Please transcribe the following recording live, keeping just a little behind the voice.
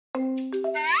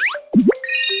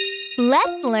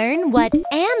Let's learn what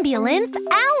Ambulance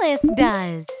Alice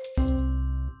does.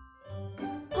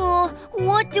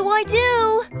 What do I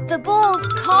do? The ball's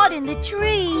caught in the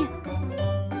tree.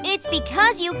 It's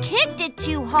because you kicked it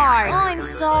too hard. I'm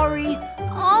sorry.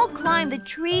 I'll climb the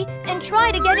tree and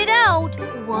try to get it out.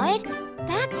 What?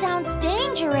 That sounds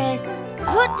dangerous.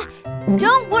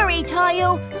 Don't worry,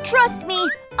 Tayo. Trust me,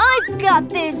 I've got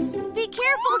this. Be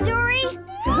careful, Dory.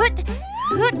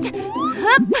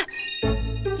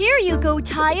 Here you go,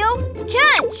 Tayo.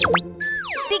 Catch!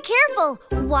 Be careful.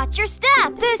 Watch your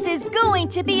step. This is going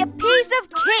to be a piece of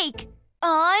cake.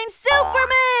 I'm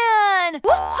Superman!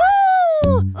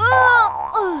 Woohoo!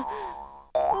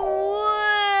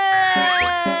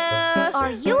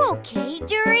 Are you okay,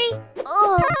 Dory?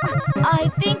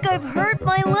 I think I've hurt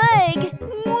my leg.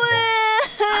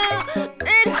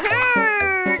 It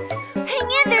hurts.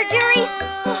 Hang in there, Dory.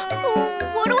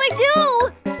 What do I do?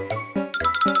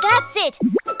 That's it.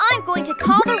 I'm going to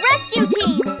call the rescue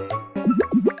team.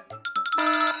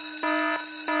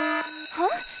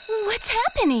 What's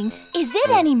happening? Is it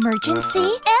an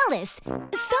emergency? Alice,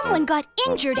 someone got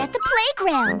injured at the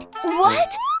playground.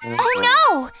 What?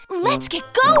 Oh no! Let's get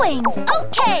going!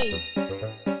 Okay.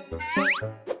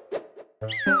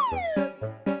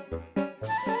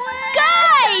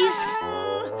 Guys!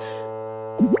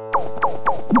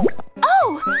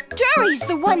 Oh! Dory's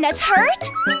the one that's hurt?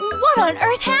 What on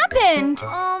earth happened?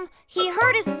 He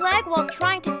hurt his leg while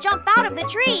trying to jump out of the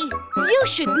tree. You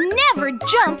should never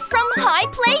jump from high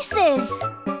places.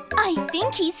 I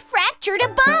think he's fractured a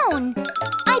bone.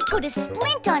 I put a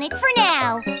splint on it for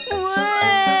now.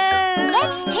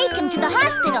 Let's take him to the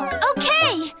hospital.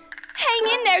 Okay.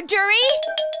 Hang in there, Dory.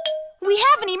 We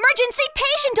have an emergency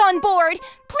patient on board.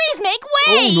 Please make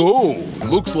way. Oh no!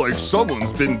 Looks like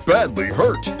someone's been badly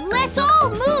hurt. Let's all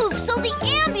move so the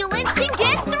ambulance can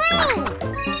get through.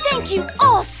 Thank you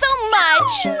all so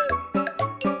much.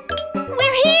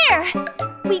 We're here.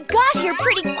 We got here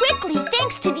pretty quickly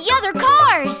thanks to the other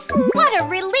cars. What a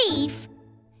relief.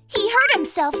 He hurt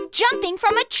himself jumping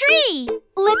from a tree.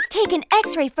 Let's take an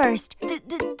x-ray first.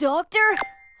 Doctor,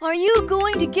 are you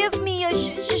going to give me a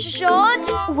shot?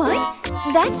 What?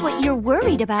 That's what you're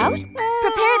worried about?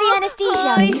 Prepare the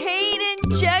anesthesia. I hate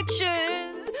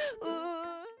injections.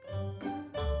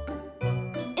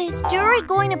 Is Dory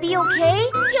going to be okay?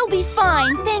 He'll be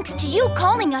fine thanks to you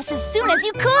calling us as soon as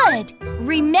you could.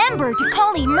 Remember to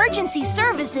call emergency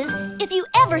services if you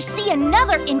ever see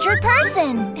another injured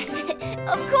person.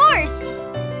 Of course!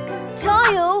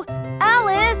 Tayo,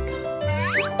 Alice!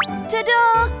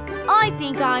 Ta-da! I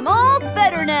think I'm all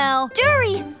better now.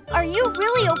 Dory, are you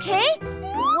really okay?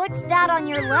 What's that on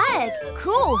your leg?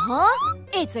 Cool, huh?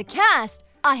 It's a cast.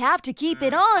 I have to keep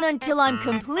it on until I'm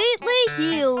completely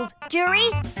healed. Dory,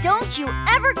 don't you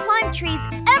ever climb trees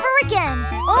ever again.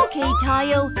 Okay,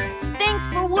 Tayo. Thanks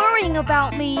for worrying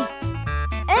about me.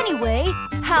 Anyway,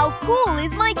 how cool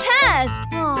is my cast?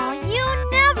 Aw, you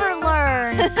never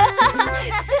learn.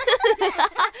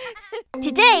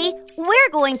 Today, we're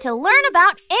going to learn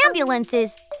about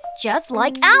ambulances, just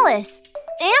like Alice.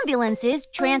 Ambulances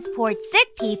transport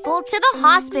sick people to the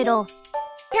hospital.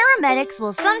 Paramedics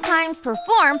will sometimes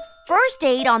perform first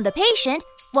aid on the patient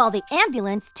while the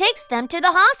ambulance takes them to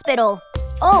the hospital.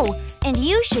 Oh, and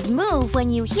you should move when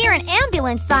you hear an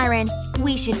ambulance siren.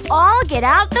 We should all get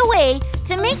out of the way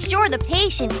to make sure the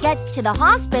patient gets to the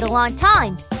hospital on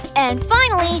time. And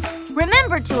finally,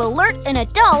 remember to alert an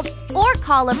adult or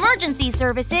call emergency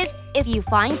services if you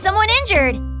find someone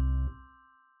injured.